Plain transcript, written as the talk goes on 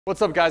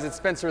What's up guys, it's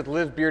Spencer with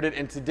Live Bearded,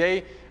 and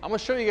today I'm going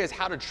to show you guys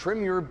how to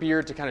trim your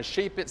beard to kind of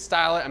shape it,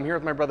 style it. I'm here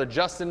with my brother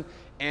Justin,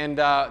 and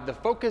the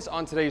focus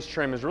on today's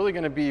trim is really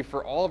going to be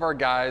for all of our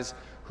guys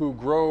who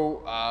grow,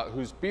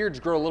 whose beards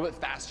grow a little bit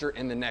faster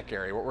in the neck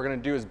area. What we're going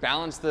to do is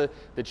balance the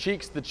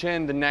cheeks, the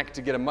chin, the neck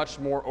to get a much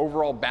more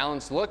overall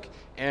balanced look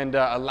and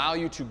allow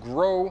you to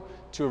grow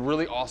to a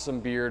really awesome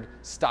beard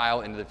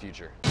style into the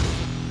future.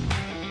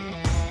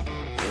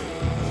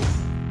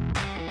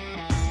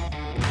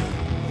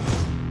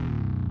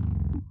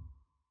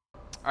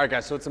 All right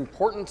guys, so it's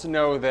important to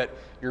know that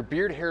your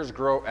beard hairs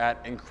grow at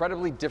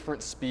incredibly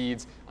different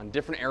speeds on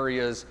different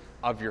areas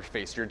of your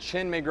face. Your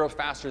chin may grow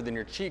faster than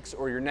your cheeks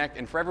or your neck,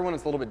 and for everyone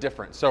it's a little bit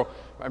different. So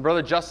my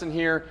brother Justin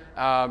here,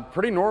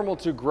 pretty normal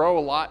to grow a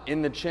lot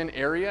in the chin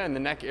area and the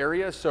neck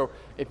area. So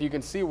if you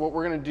can see, what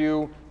we're gonna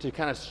do to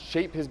kind of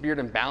shape his beard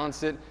and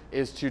balance it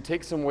is to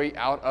take some weight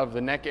out of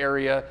the neck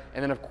area.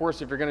 And then of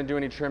course, if you're gonna do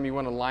any trim, you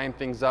wanna line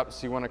things up.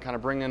 So you wanna kind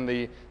of bring in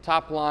the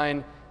top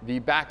line, the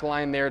back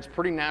line there. It's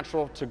pretty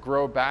natural to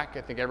grow back.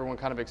 I think everyone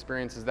kind of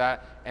experiences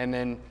that. And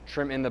then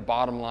trim in the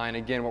bottom line.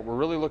 Again, what we're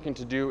really looking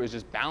to do is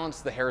just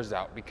balance the hairs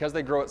out. Because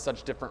they grow at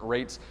such different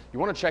rates, you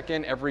want to check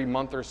in every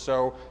month or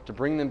so to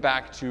bring them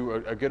back to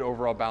a good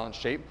overall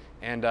balanced shape.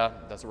 And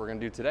that's what we're gonna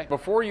do today.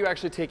 Before you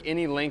actually take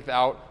any length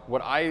out,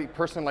 what I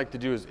personally like to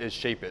do is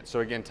shape it.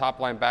 So again, top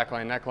line, back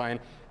line, neck line.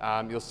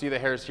 You'll see the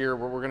hairs here.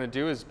 What we're gonna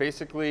do is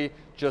basically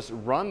just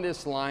run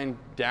this line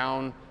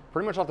down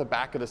pretty much off the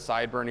back of the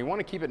sideburn. You want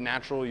to keep it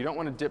natural. You don't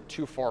want to dip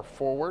too far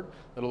forward.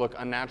 It'll look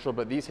unnatural,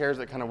 but these hairs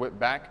that kind of whip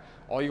back,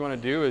 all you want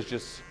to do is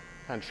just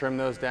kind of trim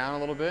those down a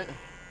little bit.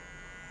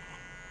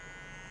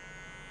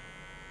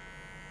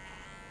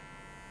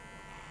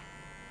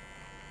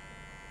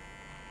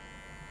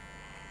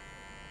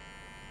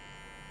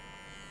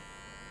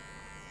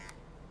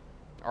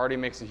 Already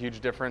makes a huge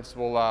difference.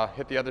 We'll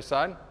hit the other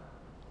side.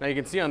 Now you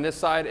can see on this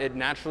side, it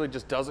naturally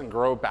just doesn't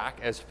grow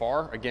back as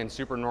far. Again,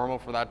 super normal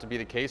for that to be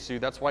the case. So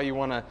that's why you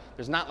wanna,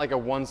 there's not like a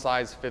one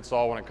size fits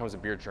all when it comes to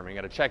beard trimming.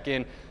 You gotta check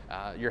in.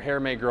 Your hair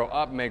may grow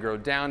up, may grow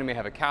down, you may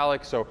have a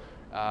cowlick. So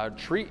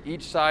treat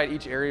each side,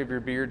 each area of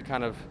your beard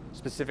kind of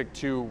specific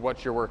to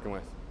what you're working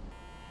with.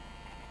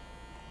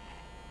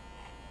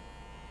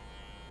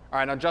 All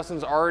right, now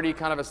Justin's already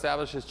kind of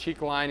established his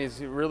cheek line. He's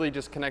really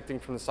just connecting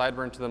from the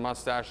sideburn to the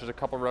mustache. There's a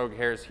couple rogue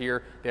hairs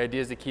here. The idea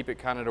is to keep it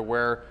kind of to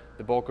where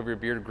the bulk of your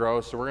beard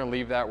grows. So we're gonna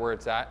leave that where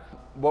it's at.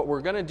 What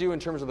we're gonna do in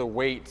terms of the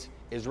weight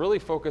is really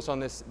focus on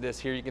this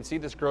here. You can see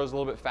this grows a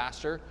little bit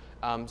faster.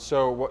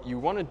 So what you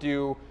wanna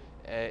do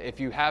if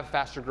you have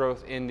faster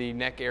growth in the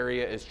neck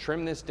area is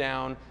trim this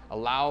down,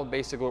 allow,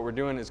 basically what we're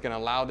doing is gonna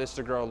allow this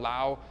to grow,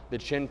 allow the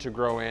chin to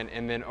grow in,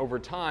 and then over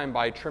time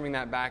by trimming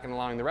that back and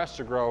allowing the rest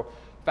to grow,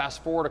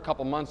 fast forward a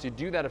couple months, you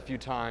do that a few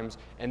times,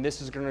 and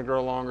this is gonna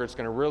grow longer. It's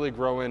gonna really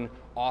grow in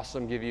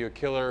awesome, give you a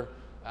killer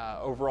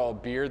overall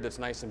beard that's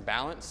nice and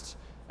balanced.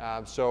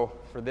 So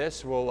for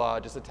this, we'll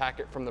just attack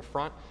it from the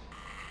front.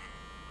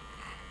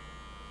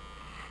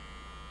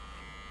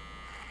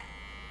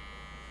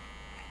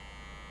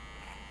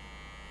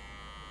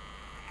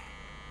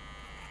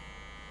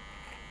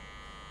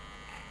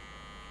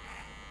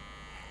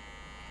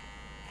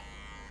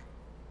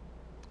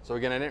 So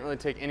again, I didn't really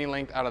take any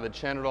length out of the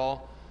chin at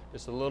all.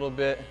 Just a little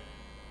bit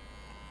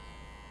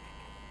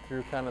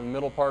through kind of the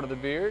middle part of the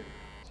beard.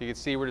 So you can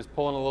see we're just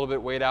pulling a little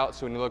bit weight out.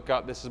 So when you look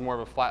up, this is more of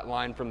a flat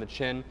line from the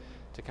chin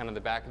to kind of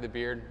the back of the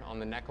beard on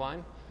the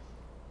neckline.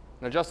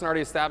 Now Justin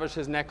already established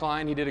his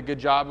neckline. He did a good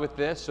job with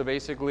this. So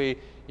basically,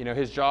 you know,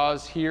 his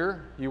jaw's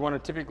here. You want to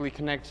typically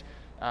connect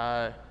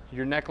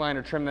your neckline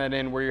or trim that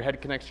in where your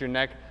head connects to your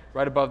neck,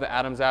 right above the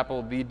Adam's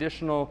apple. The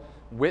additional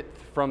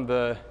width from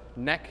the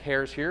neck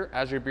hairs here,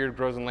 as your beard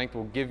grows in length,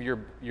 will give your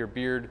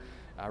beard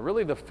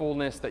really the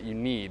fullness that you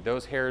need.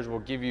 Those hairs will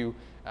give you,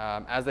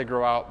 as they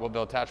grow out,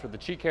 they'll attach with the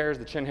cheek hairs,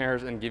 the chin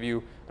hairs, and give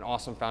you an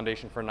awesome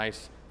foundation for a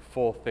nice,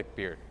 full, thick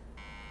beard.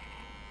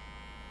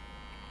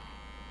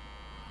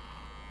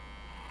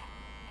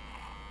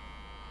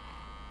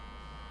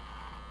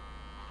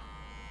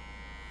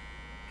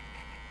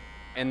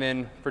 And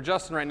then for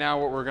Justin right now,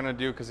 what we're gonna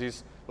do, because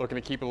he's looking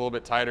to keep it a little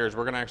bit tighter, is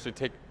we're gonna actually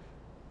take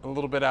a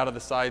little bit out of the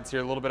sides here,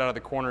 a little bit out of the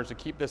corners to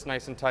keep this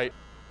nice and tight.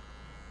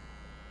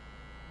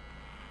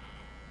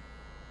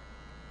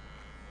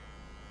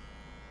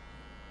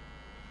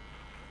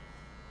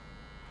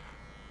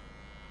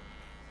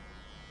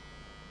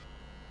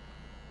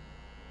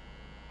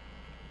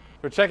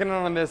 We're checking in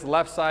on this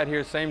left side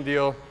here, same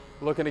deal,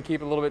 looking to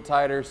keep it a little bit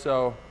tighter,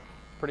 so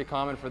pretty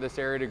common for this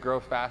area to grow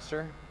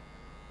faster.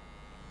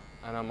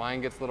 I know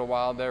mine gets a little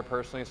wild there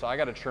personally, so I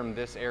gotta trim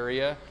this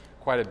area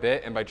quite a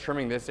bit, and by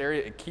trimming this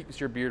area, it keeps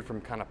your beard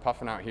from kind of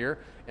puffing out here,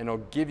 and it'll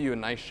give you a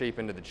nice shape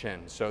into the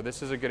chin. So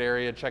this is a good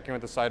area. Check in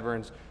with the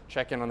sideburns,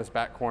 check in on this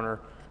back corner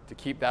to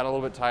keep that a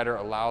little bit tighter,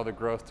 allow the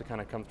growth to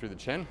kind of come through the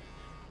chin.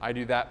 I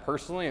do that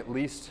personally at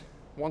least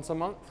once a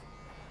month.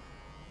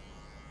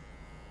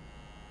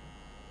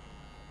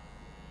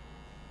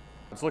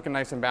 It's looking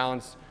nice and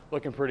balanced,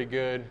 looking pretty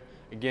good.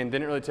 Again,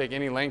 didn't really take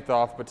any length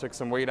off, but took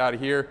some weight out of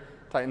here,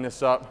 tighten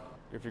this up.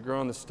 if you're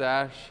growing the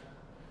stash,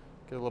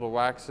 get a little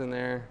wax in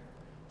there,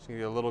 just gonna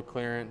get a little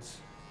clearance.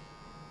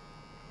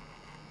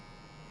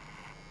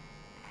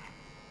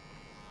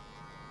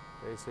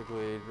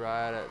 Basically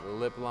right at the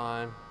lip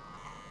line.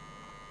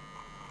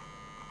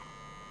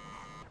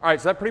 All right,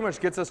 so that pretty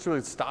much gets us to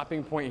a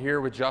stopping point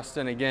here with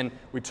Justin. Again,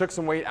 we took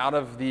some weight out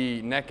of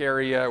the neck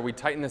area. We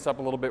tightened this up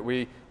a little bit.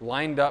 We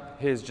lined up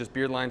his just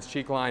beard lines,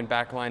 cheek line,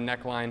 back line,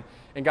 neck line.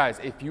 And guys,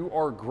 if you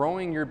are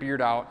growing your beard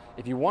out,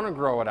 if you want to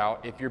grow it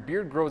out, if your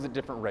beard grows at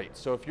different rates,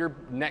 so if your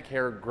neck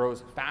hair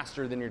grows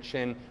faster than your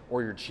chin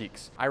or your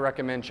cheeks, I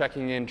recommend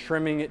checking in,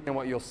 trimming it, and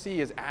what you'll see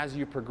is as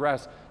you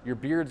progress, your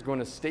beard's going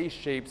to stay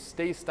shaped,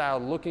 stay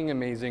styled, looking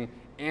amazing,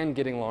 and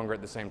getting longer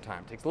at the same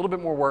time. Takes a little bit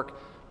more work,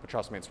 but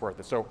trust me, it's worth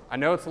it. So I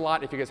know it's a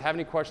lot. If you guys have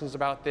any questions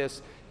about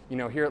this, you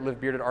know, here at Live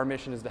Bearded, our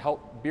mission is to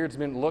help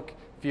beardsmen look,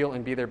 feel,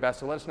 and be their best.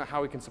 So let us know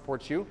how we can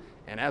support you.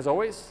 And as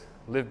always,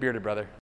 live bearded, brother.